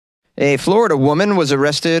A Florida woman was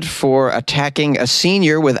arrested for attacking a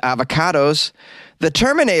senior with avocados. The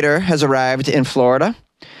Terminator has arrived in Florida.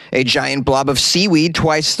 A giant blob of seaweed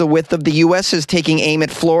twice the width of the U.S. is taking aim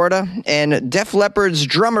at Florida. And Def Leppard's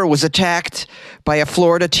drummer was attacked by a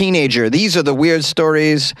Florida teenager. These are the weird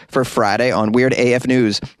stories for Friday on Weird AF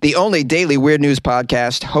News, the only daily weird news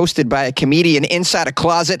podcast hosted by a comedian inside a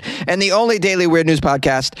closet, and the only daily weird news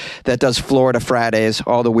podcast that does Florida Fridays,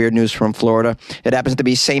 all the weird news from Florida. It happens to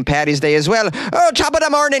be St. Patty's Day as well. Oh, top of the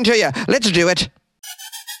morning to you. Let's do it.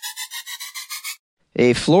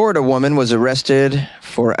 A Florida woman was arrested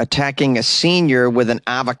for attacking a senior with an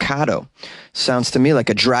avocado. Sounds to me like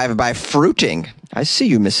a drive-by fruiting. I see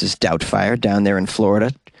you, Mrs. Doubtfire, down there in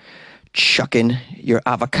Florida, chucking your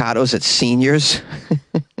avocados at seniors.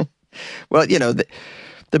 Well, you know,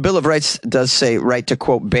 the Bill of Rights does say right to,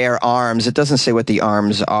 quote, bear arms. It doesn't say what the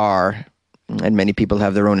arms are, and many people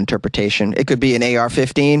have their own interpretation. It could be an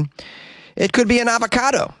AR-15. It could be an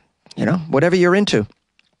avocado, you know, whatever you're into.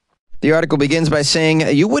 The article begins by saying,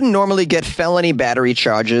 you wouldn't normally get felony battery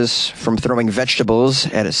charges from throwing vegetables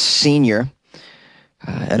at a senior.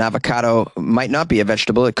 An avocado might not be a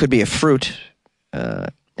vegetable. It could be a fruit.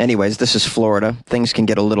 Anyways, this is Florida. Things can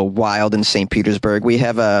get a little wild in St. Petersburg. We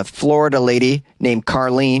have a Florida lady named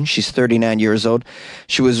Carlene. She's 39 years old.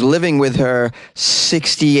 She was living with her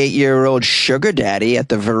 68-year-old sugar daddy at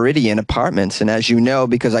the Viridian Apartments. And as you know,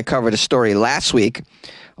 because I covered a story last week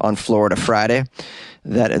on Florida Friday,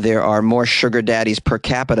 that there are more sugar daddies per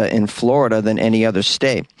capita in Florida than any other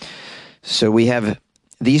state. So we have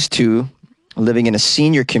these two living in a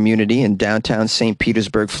senior community in downtown St.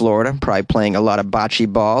 Petersburg, Florida, probably playing a lot of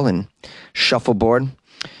bocce ball and shuffleboard.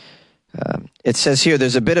 It says here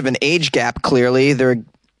there's a bit of an age gap, clearly.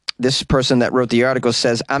 This person that wrote the article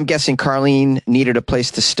says, I'm guessing Carlene needed a place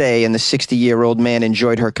to stay and the 60-year-old man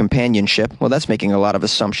enjoyed her companionship. Well, that's making a lot of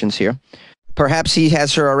assumptions here. Perhaps he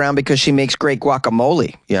has her around because she makes great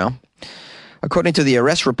guacamole, you know. According to the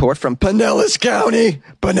arrest report from Pinellas County,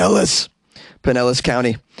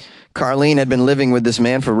 Carlene had been living with this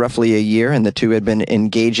man for roughly a year, and the two had been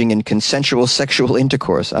engaging in consensual sexual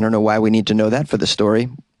intercourse. I don't know why we need to know that for the story,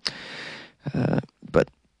 but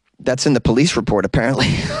that's in the police report,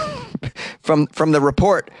 apparently. From the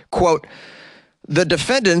report, quote, the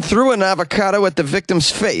defendant threw an avocado at the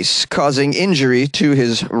victim's face, causing injury to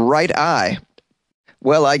his right eye.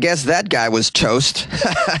 Well, I guess that guy was toast.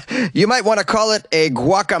 You might want to call it a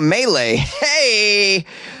guacamole. Hey!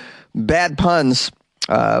 Bad puns.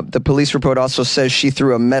 The police report also says she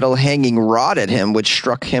threw a metal hanging rod at him, which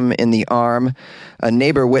struck him in the arm. A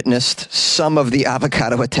neighbor witnessed some of the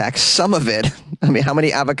avocado attack, some of it. I mean, how many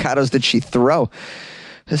avocados did she throw?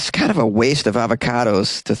 It's kind of a waste of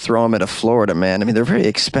avocados to throw them at a Florida man. I mean, they're very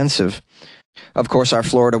expensive. Of course, our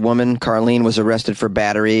Florida woman, Carlene, was arrested for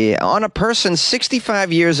battery on a person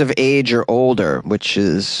 65 years of age or older, which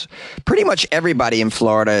is pretty much everybody in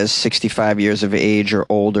Florida is 65 years of age or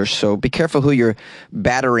older. So be careful who you're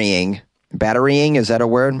batterying. Batterying, is that a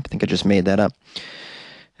word? I think I just made that up.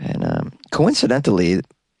 And coincidentally,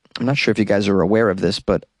 I'm not sure if you guys are aware of this,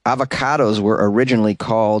 but avocados were originally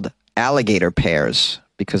called alligator pears,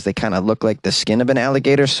 because they kind of look like the skin of an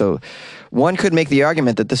alligator. So one could make the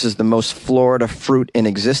argument that this is the most Florida fruit in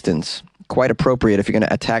existence. Quite appropriate if you're going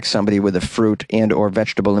to attack somebody with a fruit and or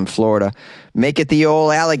vegetable in Florida. Make it the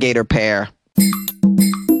old alligator pear.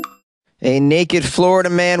 A naked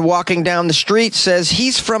Florida man walking down the street says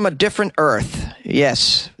he's from a different earth.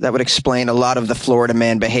 Yes, that would explain a lot of the Florida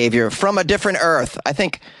man behavior. From a different earth. I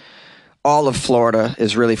think all of Florida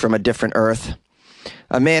is really from a different earth.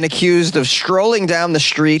 A man accused of strolling down the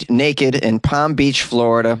street naked in Palm Beach,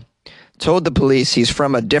 Florida, told the police he's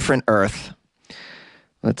from a different earth.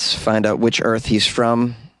 Let's find out which earth he's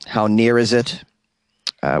from. How near is it?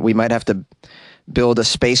 We might have to build a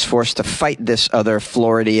space force to fight this other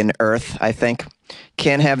Floridian earth, I think.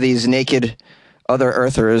 Can't have these naked other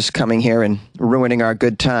earthers coming here and ruining our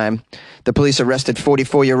good time. The police arrested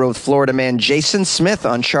 44-year-old Florida man Jason Smith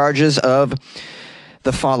on charges of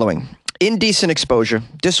the following: indecent exposure,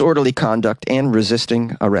 disorderly conduct, and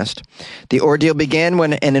resisting arrest. The ordeal began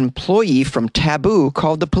when an employee from Taboo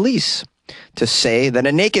called the police to say that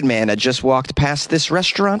a naked man had just walked past this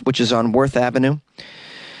restaurant, which is on Worth Avenue.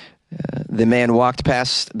 The man walked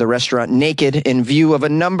past the restaurant naked in view of a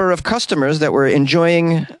number of customers that were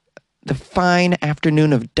enjoying the fine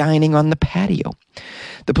afternoon of dining on the patio.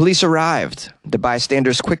 The police arrived. The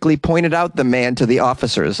bystanders quickly pointed out the man to the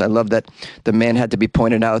officers. I love that the man had to be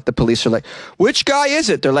pointed out. The police are like, which guy is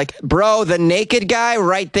it? They're like, bro, the naked guy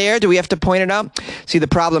right there. Do we have to point it out? See, the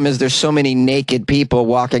problem is there's so many naked people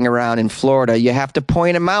walking around in Florida. You have to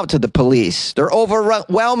point them out to the police. They're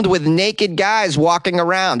overwhelmed with naked guys walking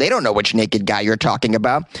around. They don't know which naked guy you're talking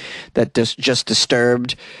about that just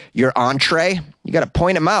disturbed your entree. You got to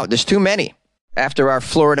point them out. There's too many. After our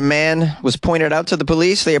Florida man was pointed out to the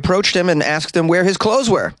police, they approached him and asked him where his clothes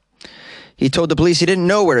were. He told the police he didn't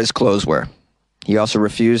know where his clothes were. He also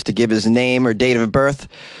refused to give his name or date of birth,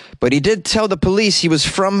 but he did tell the police he was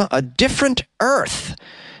from a different Earth.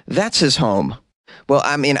 That's his home. Well,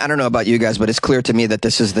 I mean, I don't know about you guys, but it's clear to me that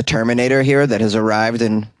this is the Terminator here that has arrived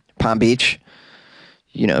in Palm Beach.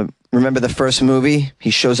 You know, remember the first movie?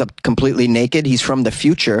 He shows up completely naked. He's from the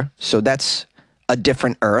future, so that's a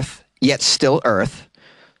different Earth. Yet still Earth.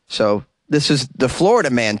 So this is the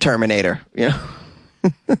Floridaman Terminator, you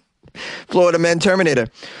know? Floridaman Terminator.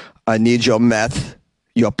 I need your meth,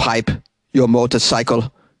 your pipe, your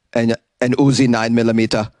motorcycle, and an Uzi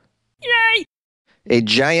 9mm. Yay! A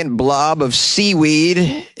giant blob of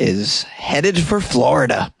seaweed is headed for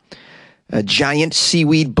Florida. A giant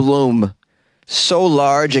seaweed bloom, so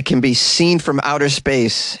large it can be seen from outer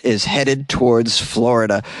space, is headed towards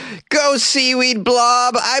Florida. Go, seaweed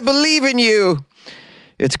blob! I believe in you!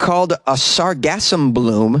 It's called a sargassum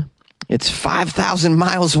bloom. It's 5,000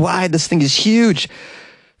 miles wide. This thing is huge.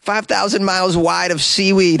 5,000 miles wide of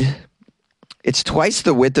seaweed. It's twice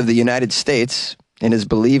the width of the United States and is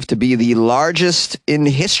believed to be the largest in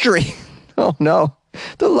history. Oh, no.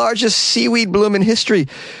 The largest seaweed bloom in history.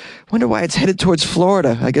 Wonder why it's headed towards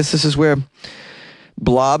Florida. I guess this is where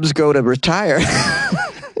blobs go to retire.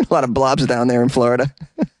 A lot of blobs down there in Florida.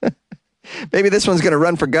 Maybe this one's going to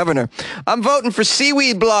run for governor. I'm voting for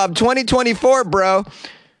Seaweed Blob 2024, bro.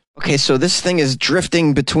 Okay, so this thing is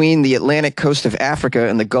drifting between the Atlantic coast of Africa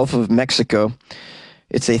and the Gulf of Mexico.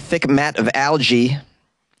 It's a thick mat of algae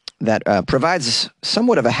that provides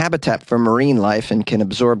somewhat of a habitat for marine life and can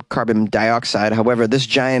absorb carbon dioxide. However, this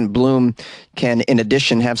giant bloom can, in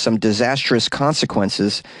addition, have some disastrous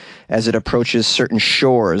consequences as it approaches certain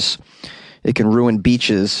shores. It can ruin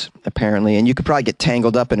beaches, apparently, and you could probably get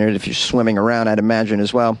tangled up in it if you're swimming around, I'd imagine,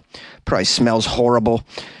 as well. Probably smells horrible.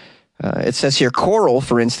 It says here coral,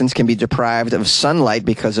 for instance, can be deprived of sunlight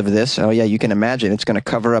because of this. Oh, yeah, you can imagine. It's going to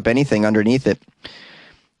cover up anything underneath it.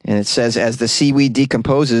 And it says as the seaweed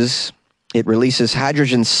decomposes, it releases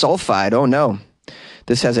hydrogen sulfide. Oh, no.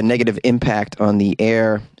 This has a negative impact on the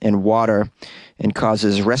air and water and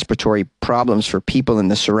causes respiratory problems for people in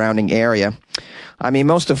the surrounding area. I mean,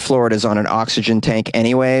 most of Florida is on an oxygen tank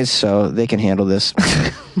anyways, so they can handle this.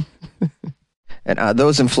 And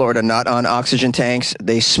those in Florida not on oxygen tanks,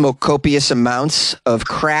 they smoke copious amounts of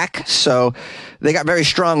crack, so they got very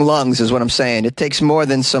strong lungs is what I'm saying. It takes more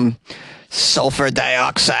than some sulfur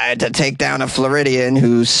dioxide to take down a Floridian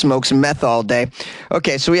who smokes meth all day.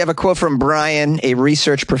 Okay, so we have a quote from Brian, a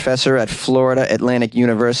research professor at Florida Atlantic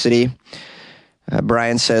University.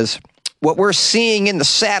 Brian says, "What we're seeing in the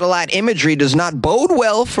satellite imagery does not bode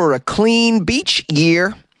well for a clean beach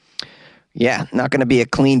year." Yeah, not going to be a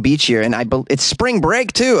clean beach year. And it's spring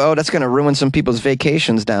break, too. Oh, that's going to ruin some people's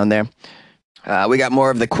vacations down there. We got more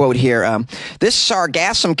of the quote here. This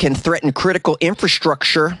sargassum can threaten critical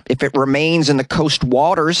infrastructure if it remains in the coast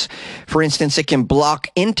waters. For instance, it can block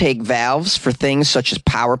intake valves for things such as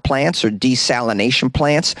power plants or desalination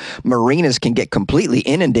plants. Marinas can get completely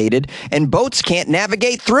inundated, and boats can't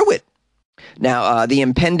navigate through it. Now, the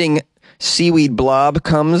impending seaweed blob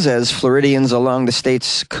comes as Floridians along the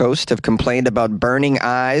state's coast have complained about burning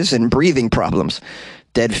eyes and breathing problems.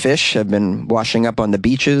 Dead fish have been washing up on the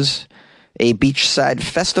beaches. A beachside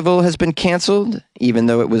festival has been canceled, even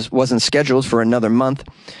though it wasn't scheduled for another month.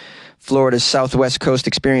 Florida's southwest coast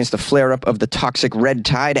experienced a flare-up of the toxic red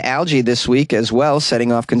tide algae this week as well,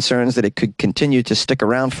 setting off concerns that it could continue to stick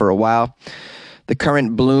around for a while. The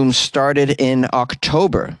current bloom started in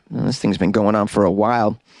October. Well, this thing's been going on for a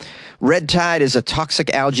while. Red tide is a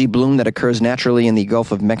toxic algae bloom that occurs naturally in the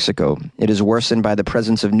Gulf of Mexico. It is worsened by the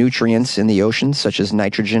presence of nutrients in the ocean, such as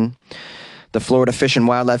nitrogen. The Florida Fish and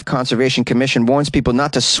Wildlife Conservation Commission warns people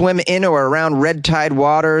not to swim in or around red tide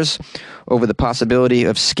waters over the possibility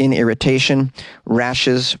of skin irritation,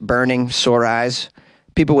 rashes, burning, sore eyes.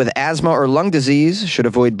 People with asthma or lung disease should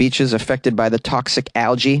avoid beaches affected by the toxic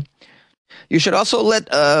algae. You should also let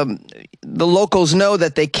the locals know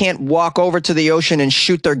that they can't walk over to the ocean and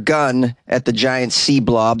shoot their gun at the giant sea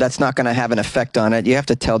blob. That's not going to have an effect on it. You have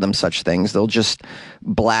to tell them such things. They'll just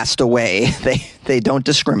blast away. They don't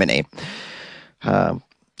discriminate.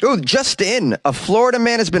 Oh, just in, a Florida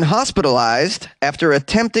man has been hospitalized after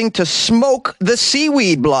attempting to smoke the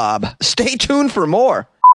seaweed blob. Stay tuned for more.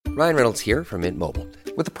 Ryan Reynolds here from Mint Mobile.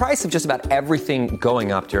 With the price of just about everything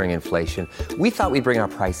going up during inflation, we thought we'd bring our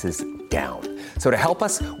prices down. So to help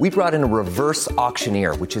us, we brought in a reverse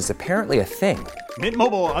auctioneer, which is apparently a thing. Mint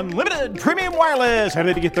Mobile Unlimited Premium Wireless. How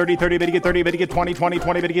to get 30, 30, bit to get 30, bit to get 20, 20,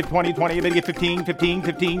 20, bit to get 20, 20, bit to get 15, 15,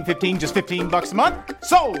 15, 15, just $15 a month?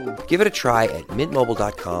 Sold! Give it a try at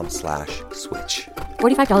mintmobile.com/switch.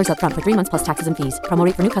 $45 up front for 3 months plus taxes and fees. Promo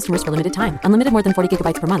rate for new customers for limited time. Unlimited more than 40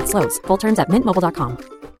 gigabytes per month. Slows full terms at mintmobile.com.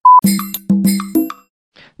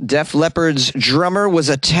 Def Leppard's drummer was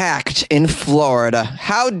attacked in Florida.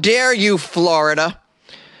 How dare you, Florida?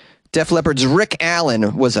 Def Leppard's Rick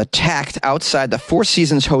Allen was attacked outside the Four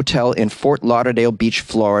Seasons Hotel in Fort Lauderdale Beach,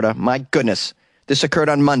 Florida. My goodness, this occurred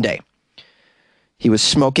on Monday. He was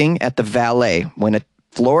smoking at the valet when a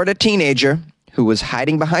Florida teenager who was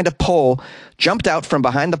hiding behind a pole jumped out from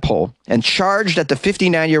behind the pole and charged at the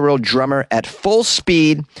 59-year-old drummer at full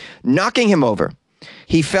speed, knocking him over.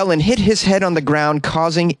 He fell and hit his head on the ground,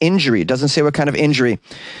 causing injury. It doesn't say what kind of injury.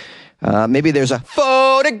 Maybe there's a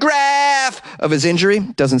photograph of his injury.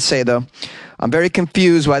 Doesn't say, though. I'm very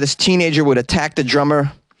confused why this teenager would attack the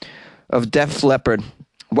drummer of Def Leppard.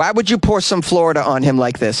 Why would you pour some Florida on him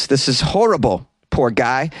like this? This is horrible. Poor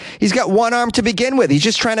guy. He's got one arm to begin with. He's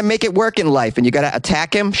just trying to make it work in life, and you got to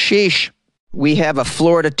attack him? Sheesh. We have a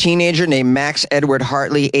Florida teenager named Max Edward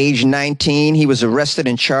Hartley, age 19. He was arrested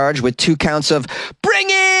and charged with 2 counts of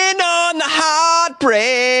bringing on the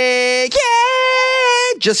heartbreak.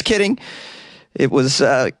 Yeah! Just kidding. It was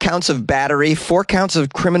counts of battery, 4 counts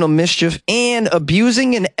of criminal mischief, and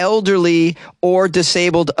abusing an elderly or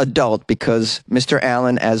disabled adult because Mr.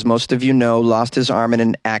 Allen, as most of you know, lost his arm in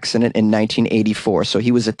an accident in 1984. So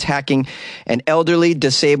he was attacking an elderly,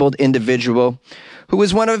 disabled individual who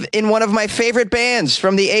was in one of my favorite bands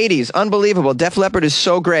from the 80s. Unbelievable. Def Leppard is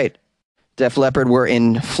so great. Def Leppard were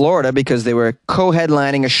in Florida because they were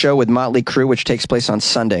co-headlining a show with Motley Crue, which takes place on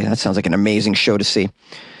Sunday. That sounds like an amazing show to see.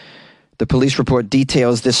 The police report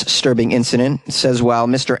details this disturbing incident. It says while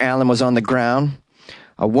Mr. Allen was on the ground,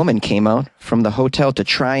 a woman came out from the hotel to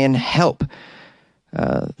try and help.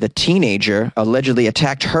 The teenager allegedly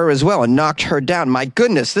attacked her as well and knocked her down. My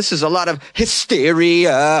goodness, this is a lot of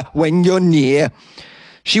hysteria when you're near.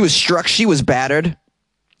 She was struck. She was battered.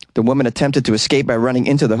 The woman attempted to escape by running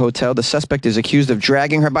into the hotel. The suspect is accused of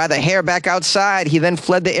dragging her by the hair back outside. He then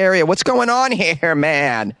fled the area. What's going on here,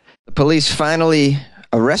 man? The police finally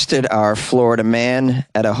arrested our Florida man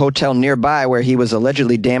at a hotel nearby where he was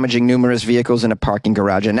allegedly damaging numerous vehicles in a parking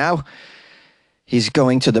garage. And now he's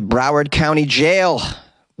going to the Broward County Jail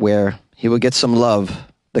where he will get some love.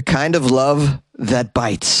 The kind of love that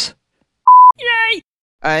bites. Yay!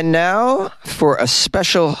 And now for a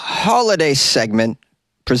special holiday segment,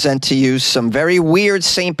 present to you some very weird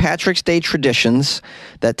St. Patrick's Day traditions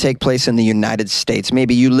that take place in the United States.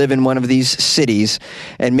 Maybe you live in one of these cities,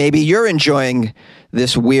 and maybe you're enjoying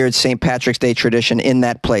this weird St. Patrick's Day tradition in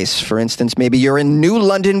that place. For instance, maybe you're in New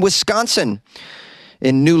London, Wisconsin.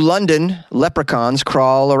 In New London, leprechauns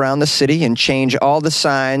crawl around the city and change all the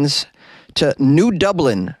signs to New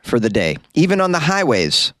Dublin for the day, even on the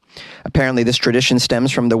highways. Apparently, this tradition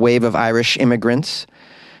stems from the wave of Irish immigrants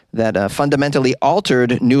that fundamentally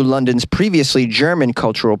altered New London's previously German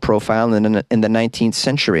cultural profile in the 19th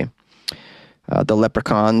century. The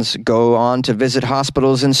leprechauns go on to visit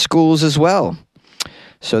hospitals and schools as well.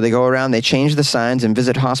 So they go around, they change the signs and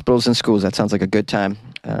visit hospitals and schools. That sounds like a good time.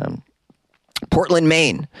 Portland,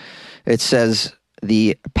 Maine. It says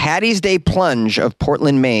the Paddy's Day plunge of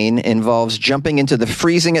Portland, Maine involves jumping into the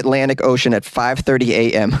freezing Atlantic Ocean at 5:30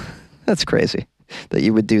 a.m. That's crazy that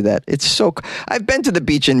you would do that. It's so... I've been to the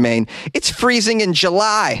beach in Maine. It's freezing in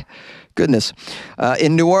July. Goodness.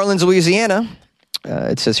 In New Orleans, Louisiana,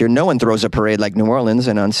 it says here, no one throws a parade like New Orleans,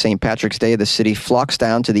 and on St. Patrick's Day, the city flocks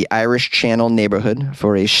down to the Irish Channel neighborhood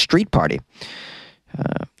for a street party.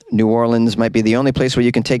 New Orleans might be the only place where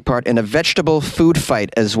you can take part in a vegetable food fight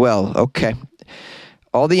as well. Okay.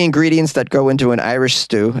 All the ingredients that go into an Irish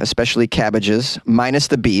stew, especially cabbages, minus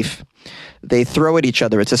the beef, they throw at each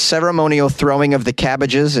other. It's a ceremonial throwing of the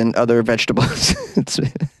cabbages and other vegetables.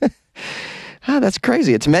 That's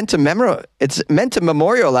crazy. It's meant to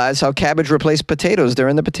memorialize how cabbage replaced potatoes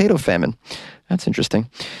during the potato famine. That's interesting.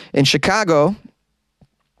 In Chicago,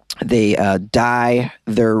 they dye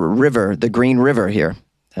their river, the Green River here.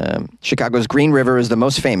 Chicago's Green River is the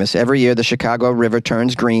most famous. Every year, the Chicago River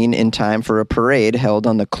turns green in time for a parade held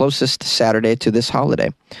on the closest Saturday to this holiday.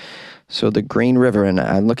 So the Green River, and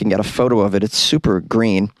I'm looking at a photo of it. It's super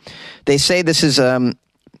green. They say this is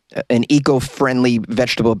an eco-friendly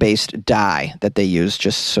vegetable-based dye that they use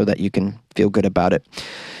just so that you can feel good about it.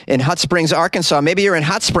 In Hot Springs, Arkansas, maybe you're in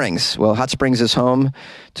Hot Springs. Well, Hot Springs is home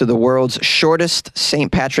to the world's shortest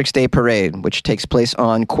St. Patrick's Day parade, which takes place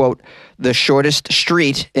on, quote, the shortest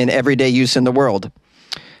street in everyday use in the world.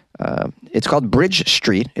 It's called Bridge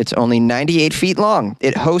Street. It's only 98 feet long.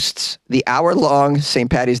 It hosts the hour-long St.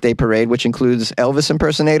 Patty's Day parade, which includes Elvis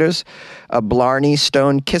impersonators, a Blarney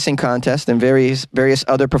Stone kissing contest, and various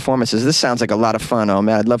other performances. This sounds like a lot of fun. Oh,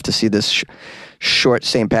 man, I'd love to see this short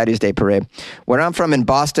St. Patty's Day parade. Where I'm from in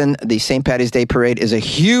Boston, the St. Patty's Day parade is a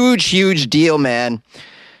huge, huge deal, man.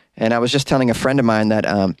 And I was just telling a friend of mine that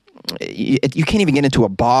you can't even get into a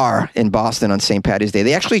bar in Boston on St. Patty's Day.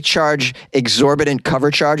 They actually charge exorbitant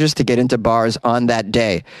cover charges to get into bars on that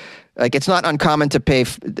day. Like, it's not uncommon to pay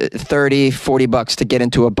 $30-$40 to get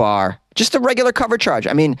into a bar. Just a regular cover charge.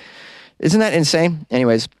 I mean, isn't that insane?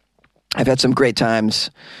 Anyways, I've had some great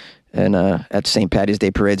times at St. Patty's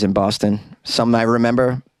Day parades in Boston. Some I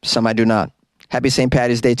remember, some I do not. Happy St.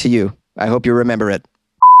 Patty's Day to you. I hope you remember it.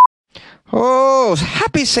 Oh,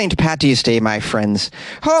 happy St. Patty's Day, my friends.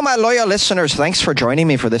 Oh, my loyal listeners, thanks for joining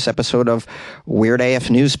me for this episode of Weird AF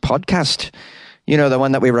News Podcast. You know, the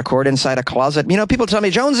one that we record inside a closet. You know, people tell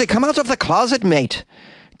me, Jonesy, come out of the closet, mate.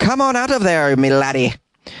 Come on out of there, me laddie.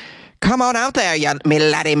 Come on out there, me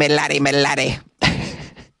laddie, me laddie, me laddie.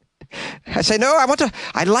 I say, no,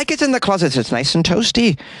 I like it in the closet. It's nice and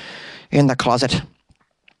toasty in the closet.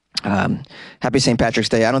 Happy St. Patrick's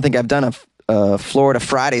Day. I don't think I've done a Florida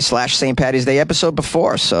Friday / St. Patty's Day episode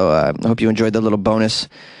before, so I hope you enjoyed the little bonus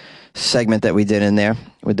segment that we did in there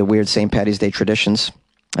with the weird St. Patty's Day traditions.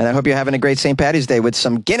 And I hope you're having a great St. Patty's Day with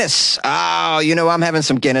some Guinness. Oh, you know, I'm having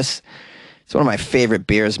some Guinness. It's one of my favorite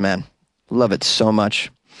beers, man. Love it so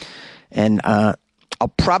much. And I'll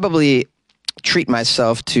probably treat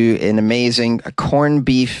myself to an amazing corned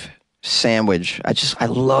beef sandwich. I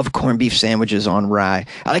love corned beef sandwiches on rye.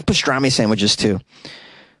 I like pastrami sandwiches too.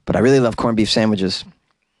 But I really love corned beef sandwiches.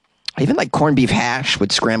 I even like corned beef hash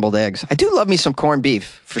with scrambled eggs. I do love me some corned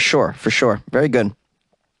beef, for sure. Very good.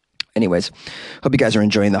 Anyways, hope you guys are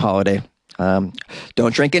enjoying the holiday.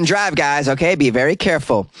 Don't drink and drive, guys, okay? Be very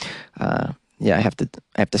careful. Yeah, I have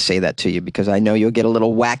to say that to you because I know you'll get a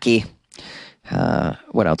little wacky.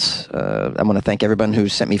 What else? I want to thank everyone who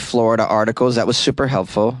sent me Florida articles. That was super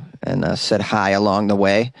helpful and said hi along the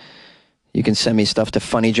way. You can send me stuff to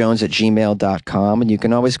funnyjones@gmail.com, and you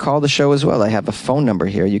can always call the show as well. I have a phone number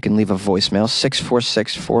here. You can leave a voicemail,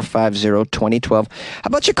 646-450-2012. How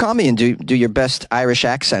about you call me and do your best Irish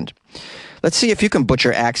accent? Let's see if you can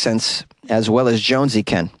butcher accents as well as Jonesy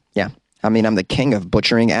can. Yeah, I mean, I'm the king of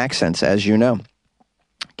butchering accents, as you know.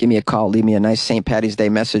 Give me a call. Leave me a nice St. Patty's Day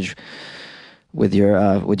message with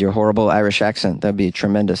your horrible Irish accent. That'd be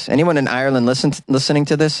tremendous. Anyone in Ireland listening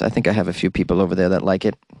to this? I think I have a few people over there that like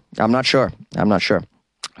it. I'm not sure. Yeah,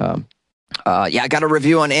 I got a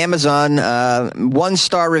review on Amazon,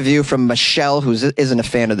 1-star review from Michelle, who isn't a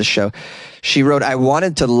fan of the show. She wrote, I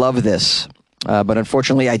wanted to love this, but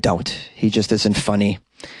unfortunately I don't. He just isn't funny.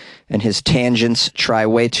 And his tangents try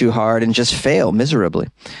way too hard and just fail miserably.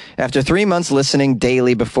 After 3 months listening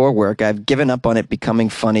daily before work, I've given up on it becoming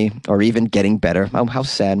funny or even getting better. Oh, how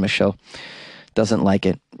sad, Michelle doesn't like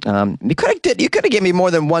it. You could have given me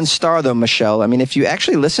more than 1 star, though, Michelle. I mean, if you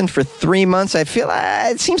actually listened for 3 months, I feel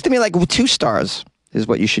it seems to me like 2 stars is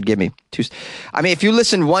what you should give me. I mean, if you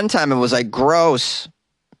listened one time and was like, gross.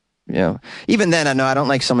 You know, even then, I know I don't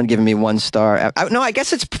like someone giving me 1 star. I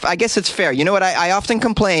guess it's fair. You know what? I often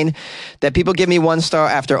complain that people give me 1 star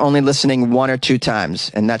after only listening 1 or 2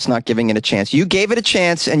 times, and that's not giving it a chance. You gave it a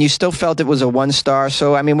chance, and you still felt it was a 1 star.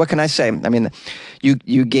 So, I mean, what can I say? I mean,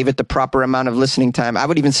 you gave it the proper amount of listening time. I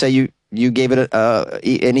would even say you gave it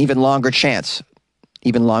an even longer chance.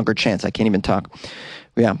 Even longer chance. I can't even talk.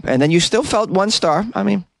 Yeah, and then you still felt 1 star. I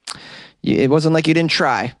mean. It wasn't like you didn't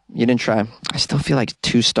try. I still feel like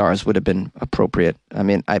 2 stars would have been appropriate. I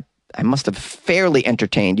mean, I must have fairly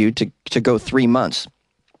entertained you to go 3 months.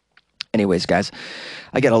 Anyways, guys,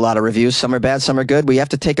 I get a lot of reviews. Some are bad, some are good. We have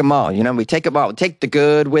to take them all. You know, we take them all. We take the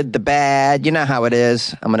good with the bad. You know how it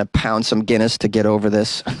is. I'm going to pound some Guinness to get over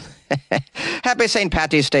this. Happy St.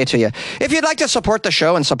 Patty's Day to you. If you'd like to support the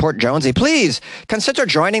show and support Jonesy, please consider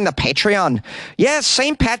joining the Patreon. Yes,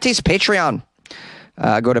 St. Patty's Patreon.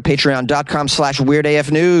 Go to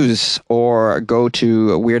patreon.com/weirdafnews or go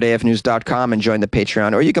to weirdafnews.com and join the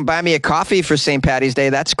Patreon. Or you can buy me a coffee for St. Patty's Day.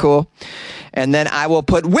 That's cool. And then I will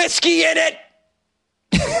put whiskey in it.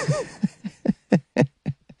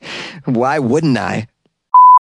 Why wouldn't I?